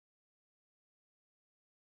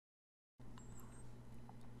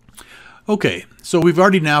Okay, so we've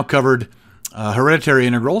already now covered hereditary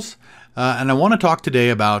integrals, and I want to talk today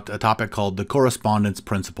about a topic called the correspondence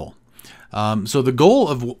principle. So the goal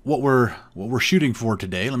of what we're shooting for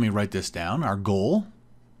today, let me write this down, our goal,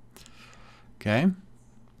 okay?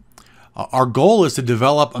 Our goal is to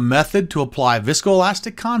develop a method to apply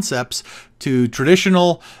viscoelastic concepts to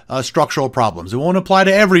traditional structural problems. It won't apply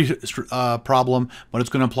to every problem, but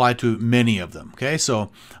it's going to apply to many of them, okay?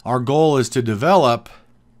 So our goal is to develop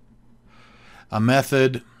a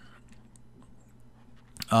method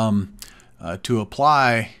to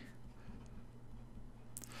apply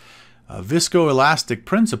viscoelastic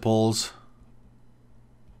principles,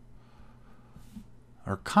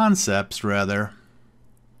 or concepts rather,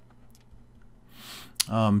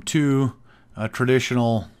 to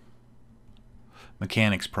traditional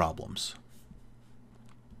mechanics problems,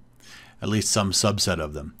 at least some subset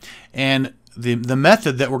of them. And the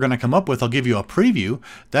method that we're going to come up with, I'll give you a preview,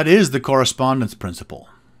 that is the correspondence principle.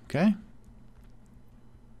 Okay?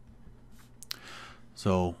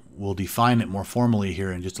 So we'll define it more formally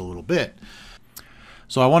here in just a little bit.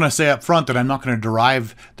 So I want to say up front that I'm not going to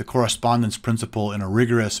derive the correspondence principle in a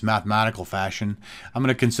rigorous mathematical fashion. I'm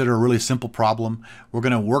going to consider a really simple problem. We're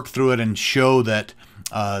going to work through it and show that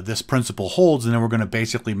this principle holds, and then we're going to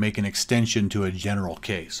basically make an extension to a general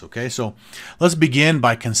case. Okay, so let's begin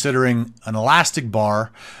by considering an elastic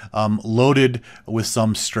bar loaded with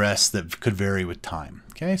some stress that could vary with time.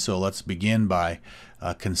 Okay, so let's begin by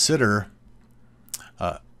consider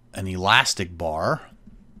an elastic bar,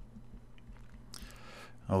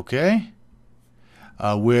 okay,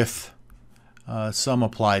 with some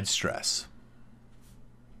applied stress.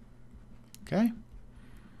 Okay,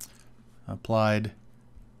 applied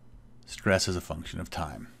stress as a function of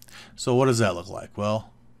time. So what does that look like?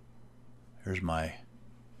 Well, here's my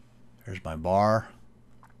bar,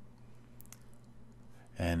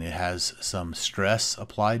 and it has some stress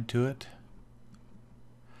applied to it,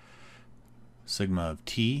 sigma of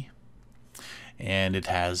t, and it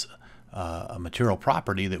has a material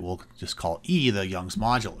property that we'll just call E, the Young's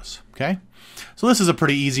modulus. Okay, so this is a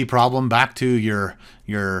pretty easy problem. Back to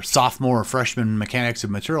your sophomore or freshman mechanics of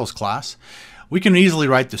materials class. We can easily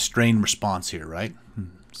write the strain response here, right?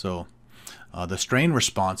 So the strain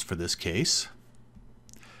response for this case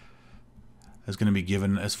is going to be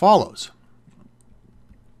given as follows.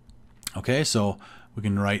 Okay, so we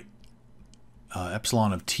can write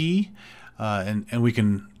epsilon of t, and we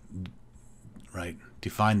can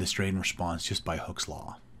define the strain response just by Hooke's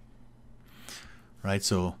law. Right,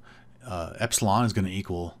 so epsilon is going to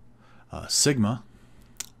equal sigma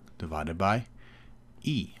divided by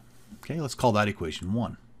E. Okay, let's call that equation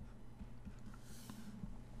 1.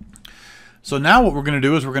 So now what we're going to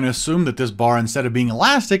do is we're going to assume that this bar, instead of being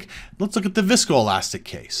elastic, let's look at the viscoelastic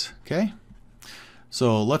case. Okay,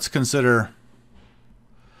 so let's consider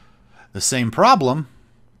the same problem,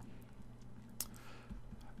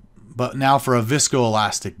 but now for a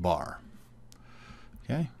viscoelastic bar.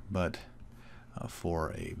 Okay, but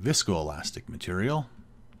for a viscoelastic material,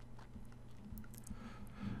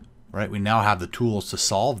 right, we now have the tools to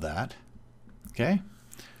solve that. Okay,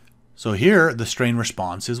 so here the strain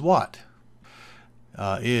response is what?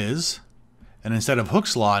 And instead of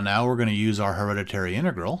Hooke's law now we're going to use our hereditary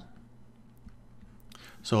integral.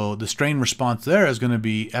 So the strain response there is going to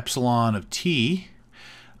be epsilon of t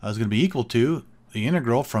is going to be equal to the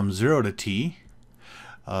integral from 0 to t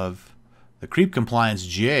of the creep compliance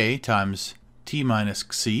j times t minus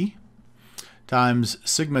xc times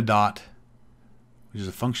sigma dot, which is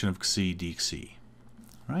a function of xc dxc.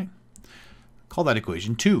 Right? Call that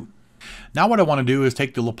equation 2. Now what I want to do is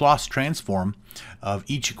take the Laplace transform of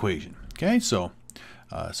each equation. Okay, so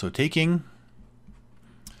taking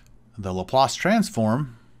the Laplace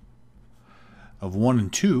transform of 1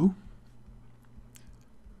 and 2,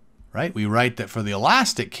 right, we write that for the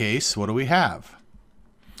elastic case, what do we have?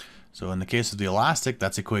 So in the case of the elastic,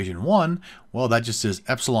 that's equation 1. Well, that just says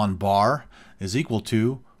epsilon bar is equal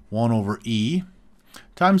to 1 over E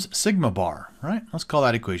times sigma bar, right? Let's call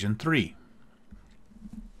that equation 3.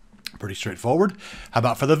 Pretty straightforward. How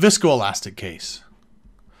about for the viscoelastic case?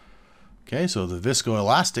 Okay, so the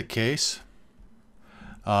viscoelastic case,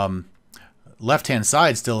 left-hand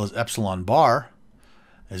side still is epsilon bar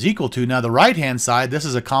is equal to, now the right-hand side, this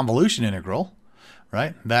is a convolution integral,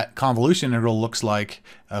 right? That convolution integral looks like,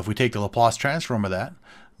 if we take the Laplace transform of that,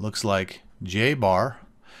 looks like j bar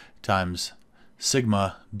times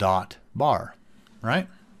sigma dot bar, right?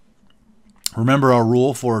 Remember our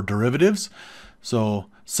rule for derivatives. So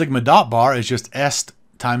sigma dot bar is just s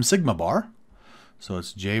times sigma bar. So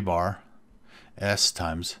it's j bar s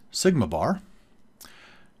times sigma bar.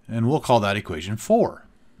 And we'll call that equation 4.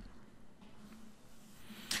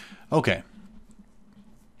 Okay.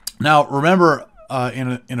 Now remember,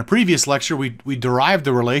 in a previous lecture, we derived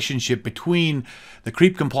the relationship between the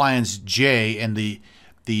creep compliance J and the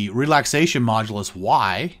relaxation modulus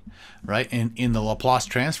Y, right, in the Laplace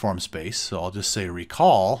transform space. So I'll just say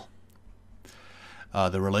recall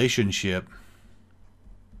the relationship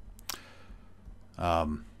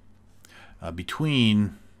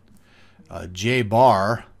between J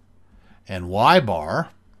bar and Y bar,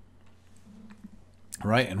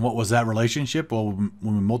 right? And what was that relationship? Well, when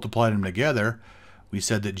we multiplied them together, we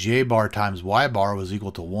said that J bar times Y bar was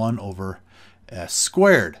equal to 1 over S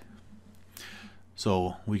squared.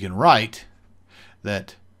 So we can write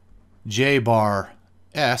that J bar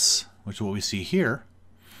S, which is what we see here,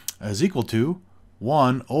 is equal to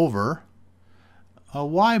 1 over a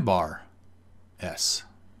Y bar S.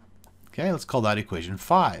 Okay, let's call that equation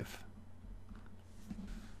 5.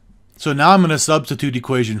 So now I'm going to substitute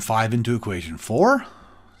equation 5 into equation 4.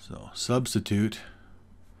 So substitute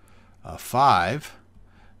 5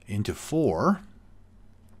 into 4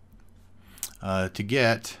 to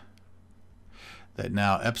get that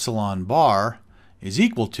now epsilon bar is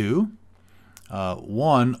equal to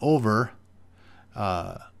 1 over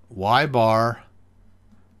Y bar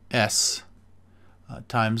S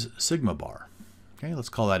times sigma bar. Okay, let's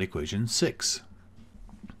call that equation 6.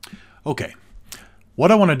 Okay,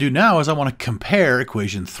 what I want to do now is I want to compare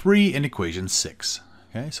equation 3 and equation 6.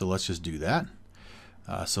 Okay, so let's just do that.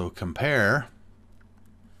 So compare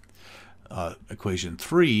equation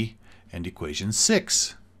 3 and equation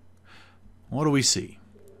 6. What do we see?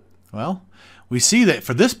 Well, we see that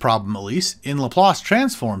for this problem, at least, in Laplace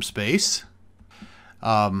transform space,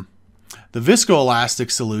 the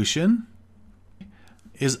viscoelastic solution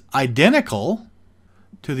is identical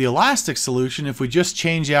to the elastic solution if we just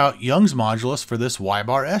change out Young's modulus for this Y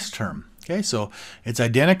bar S term. Okay, so it's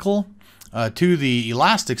identical to the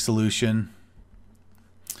elastic solution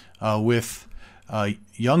with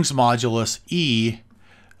Young's modulus E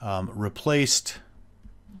replaced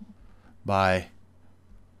by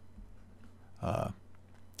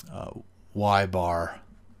Y bar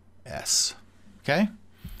S. Okay,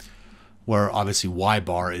 where obviously Y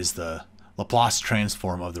bar is the Laplace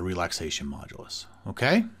transform of the relaxation modulus.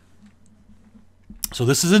 Okay? So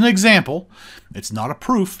this is an example. It's not a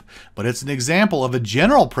proof, but it's an example of a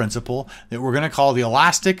general principle that we're going to call the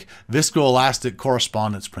elastic viscoelastic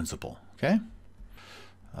correspondence principle. Okay?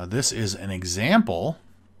 This is an example.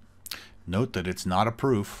 Note that it's not a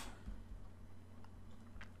proof,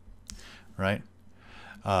 right?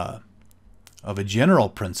 Of a general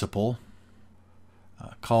principle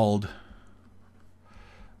called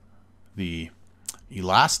the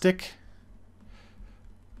elastic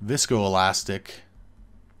viscoelastic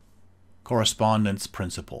correspondence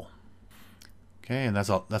principle. Okay, and that's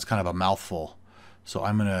kind of a mouthful. So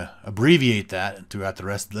I'm going to abbreviate that throughout the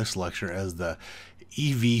rest of this lecture as the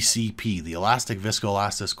EVCP, the elastic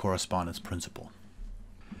viscoelastic correspondence principle.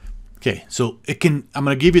 Okay, so I'm going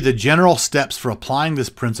to give you the general steps for applying this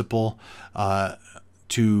principle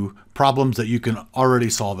to problems that you can already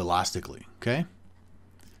solve elastically. Okay,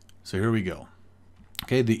 so here we go.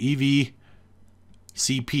 Okay, the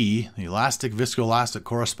EVCP, the elastic viscoelastic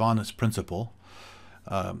correspondence principle,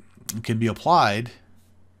 can be applied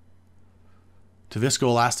to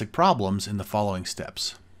viscoelastic problems in the following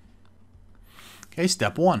steps. Okay,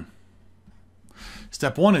 step 1.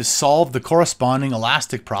 Step 1 is solve the corresponding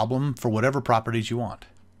elastic problem for whatever properties you want.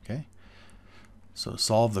 Okay, so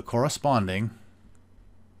solve the corresponding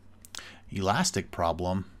elastic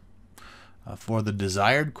problem for the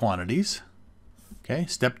desired quantities. Okay,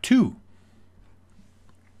 step 2.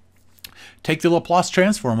 Take the Laplace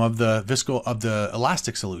transform of the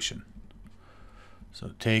elastic solution.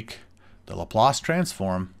 So take the Laplace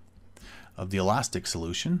transform of the elastic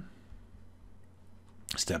solution.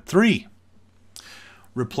 Step 3.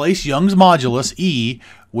 Replace Young's modulus E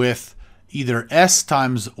with either S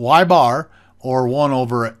times Y bar or 1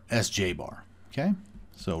 over Sj bar. Okay?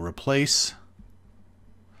 So replace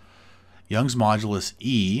Young's modulus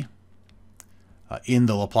E in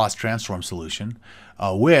the Laplace transform solution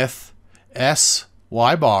with S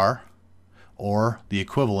Y bar or the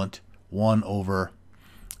equivalent 1 over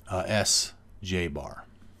Sj bar.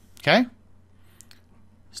 Okay?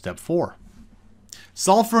 Step 4.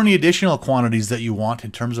 Solve for any additional quantities that you want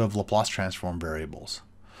in terms of Laplace transform variables.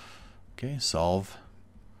 Okay, solve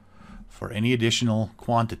for any additional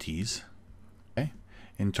quantities, okay,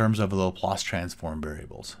 in terms of the Laplace transform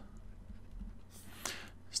variables.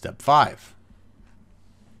 Step 5.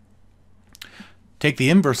 Take the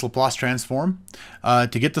inverse Laplace transform to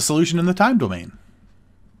get the solution in the time domain.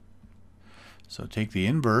 So take the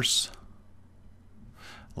inverse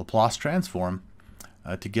Laplace transform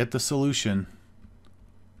to get the solution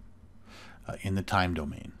in the time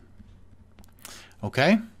domain.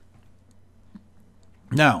 Okay?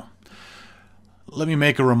 Now, let me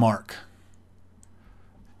make a remark.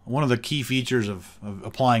 One of the key features of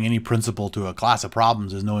applying any principle to a class of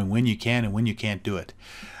problems is knowing when you can and when you can't do it.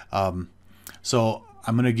 So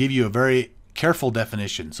I'm going to give you a very careful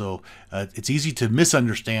definition. So it's easy to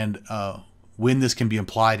misunderstand when this can be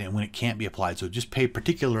applied and when it can't be applied. So just pay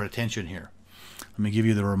particular attention here. Let me give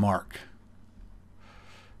you the remark.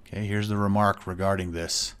 Okay, here's the remark regarding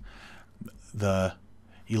this. The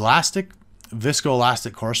elastic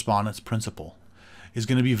viscoelastic correspondence principle is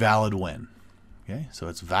going to be valid when? Okay, so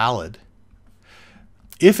it's valid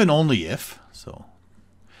if and only if. So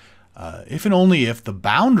if and only if the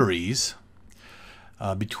boundaries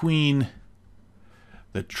between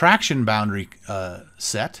the traction boundary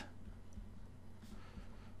set,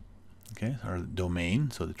 okay, or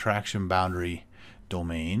domain, so the traction boundary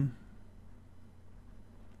domain,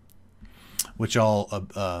 which I'll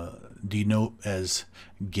denote as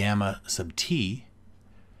gamma sub t,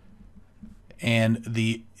 and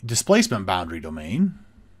the displacement boundary domain,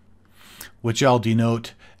 which I'll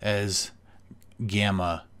denote as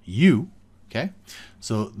gamma u. Okay,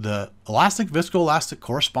 so the elastic viscoelastic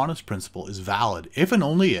correspondence principle is valid if and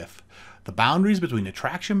only if the boundaries between the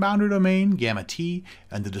traction boundary domain, gamma t,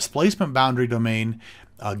 and the displacement boundary domain,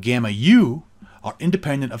 gamma u, are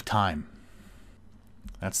independent of time.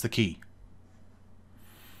 That's the key.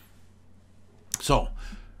 So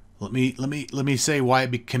let me say why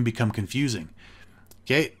it can become confusing.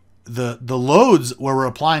 Okay, the loads where we're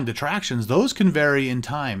applying the tractions, those can vary in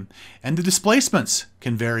time, and the displacements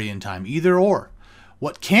can vary in time, either or.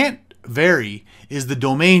 What can't vary is the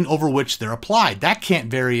domain over which they're applied. That can't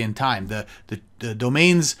vary in time. The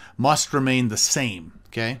domains must remain the same.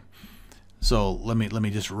 Okay, so let me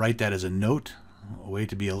just write that as a note, a way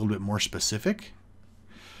to be a little bit more specific.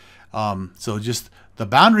 So just the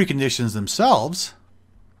boundary conditions themselves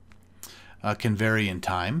can vary in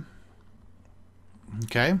time.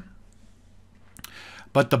 Okay,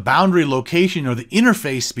 but the boundary location or the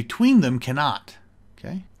interface between them cannot.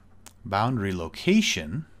 Okay, boundary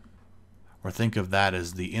location, or think of that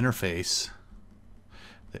as the interface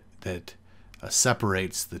that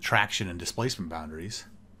separates the traction and displacement boundaries.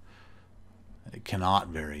 It cannot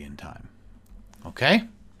vary in time. Okay,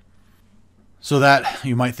 so that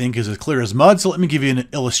you might think is as clear as mud. So let me give you an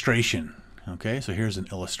illustration. Okay, so here's an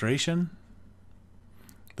illustration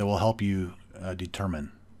that will help you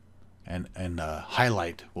determine and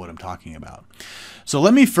highlight what I'm talking about. So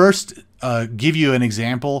let me first give you an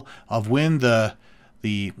example of when the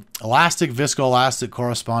elastic viscoelastic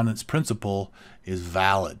correspondence principle is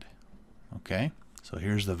valid. Okay, so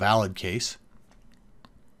here's the valid case.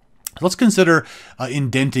 Let's consider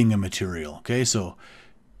indenting a material. Okay, so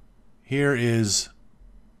here is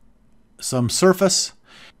some surface.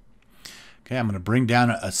 Okay, I'm going to bring down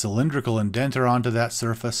a cylindrical indenter onto that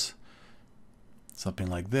surface, something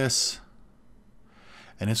like this,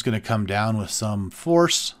 and it's going to come down with some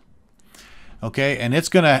force. Okay, and it's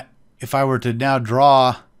going to, if I were to now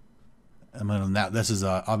draw, this is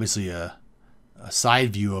obviously a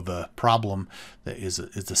side view of a problem that is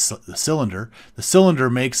the cylinder. The cylinder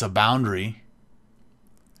makes a boundary.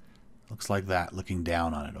 Looks like that, looking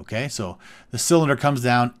down on it. Okay, so the cylinder comes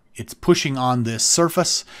down, it's pushing on this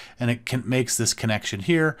surface, and it makes this connection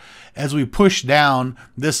here. As we push down,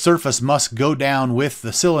 this surface must go down with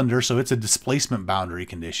the cylinder, so it's a displacement boundary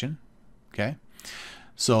condition. Okay,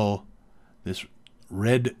 so this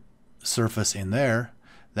red surface in there,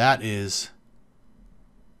 that is,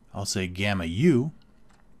 I'll say gamma u.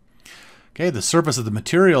 Okay, the surface of the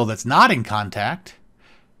material that's not in contact,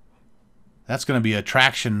 that's going to be a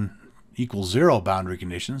traction equals 0 boundary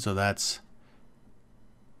condition, so that's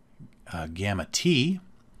gamma t.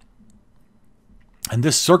 And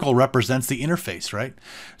this circle represents the interface, right?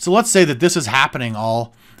 So let's say that this is happening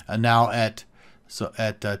all now at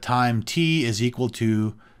time t is equal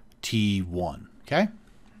to t1. Okay.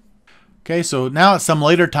 Okay, so now at some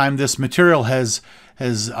later time, this material has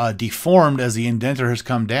deformed as the indenter has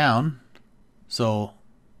come down. So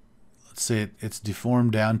let's say it's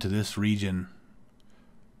deformed down to this region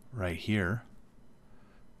right here.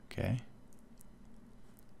 Okay,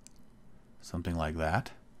 something like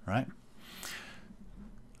that, right?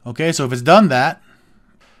 Okay, so if it's done that,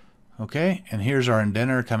 okay, and here's our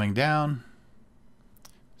indenter coming down,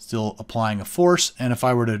 still applying a force, and if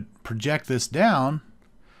I were to project this down,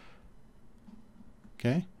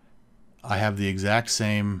 okay, I have the exact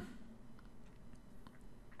same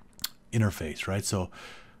interface, right? So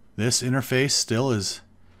this interface still is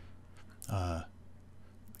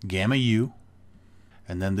gamma u,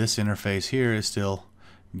 and then this interface here is still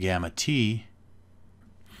gamma t,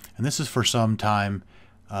 and this is for some time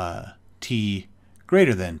t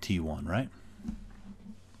greater than t1, right?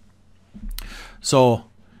 So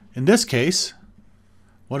in this case,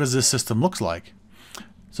 what does this system look like?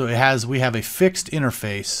 So we have a fixed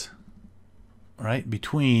interface, right,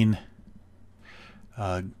 between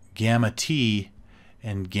gamma t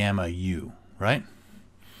and gamma u, right?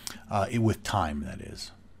 With time, that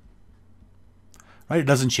is. Right? It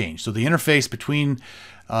doesn't change. So the interface between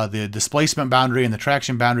the displacement boundary and the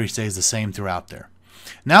traction boundary stays the same throughout there.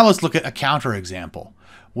 Now let's look at a counterexample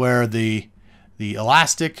where the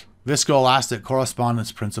viscoelastic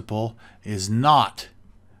correspondence principle is not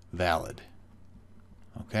valid.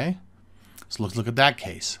 Okay? So let's look at that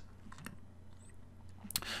case.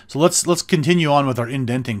 So let's continue on with our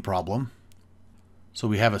indenting problem. So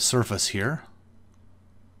we have a surface here.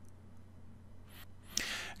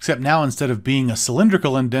 Except now, instead of being a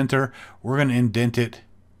cylindrical indenter, we're going to indent it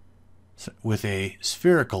with a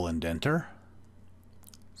spherical indenter.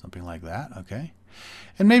 Something like that, okay?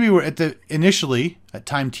 And maybe we're initially, at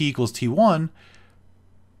time t equals t1,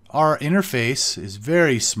 our interface is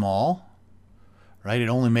very small, right? It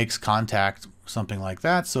only makes contact, something like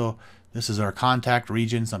that. So this is our contact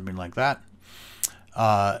region, something like that.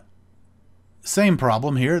 Same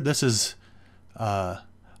problem here. This is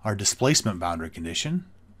our displacement boundary condition.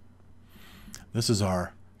 This is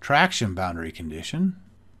our traction boundary condition.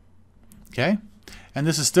 Okay? And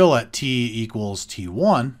this is still at t equals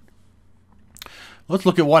t1. Let's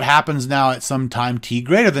look at what happens now at some time t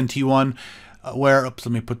greater than t1, where, oops,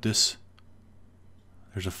 let me put this,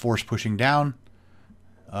 there's a force pushing down.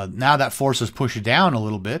 Now that force is pushed down a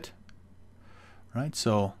little bit, right?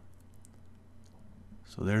 So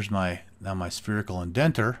there's now my spherical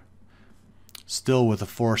indenter, still with a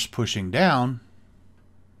force pushing down,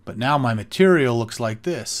 but now my material looks like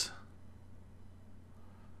this.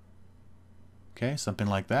 Okay, something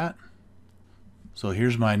like that. So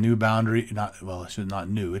here's my new boundary, not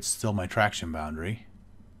new, it's still my traction boundary.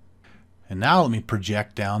 And now let me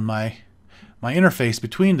project down my interface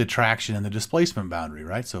between the traction and the displacement boundary,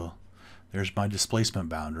 right? So there's my displacement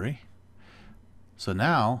boundary. So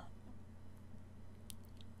now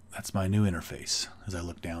that's my new interface as I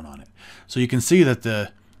look down on it. So you can see that the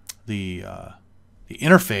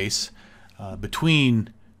interface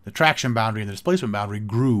between the traction boundary and the displacement boundary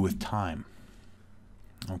grew with time.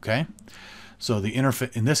 Okay, so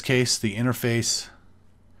in this case, the interface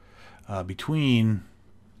between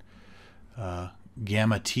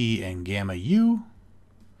gamma t and gamma u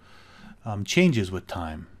changes with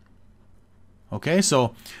time. Okay,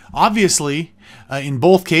 so obviously in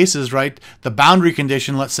both cases, right, the boundary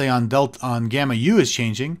condition, let's say on gamma u, is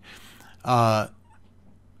changing. But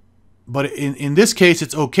in this case,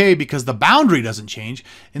 it's okay because the boundary doesn't change.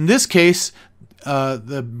 In this case,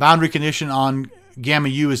 the boundary condition on gamma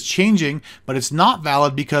u is changing, but it's not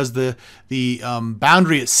valid because the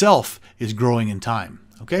boundary itself is growing in time.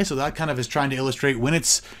 Okay, so that kind of is trying to illustrate when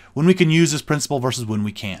we can use this principle versus when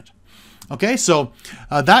we can't. Okay, so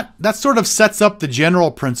that sort of sets up the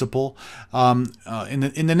general principle. In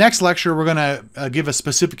the next lecture, we're going to give a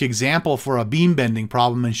specific example for a beam bending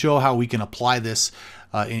problem and show how we can apply this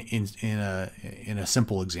in a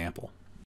simple example.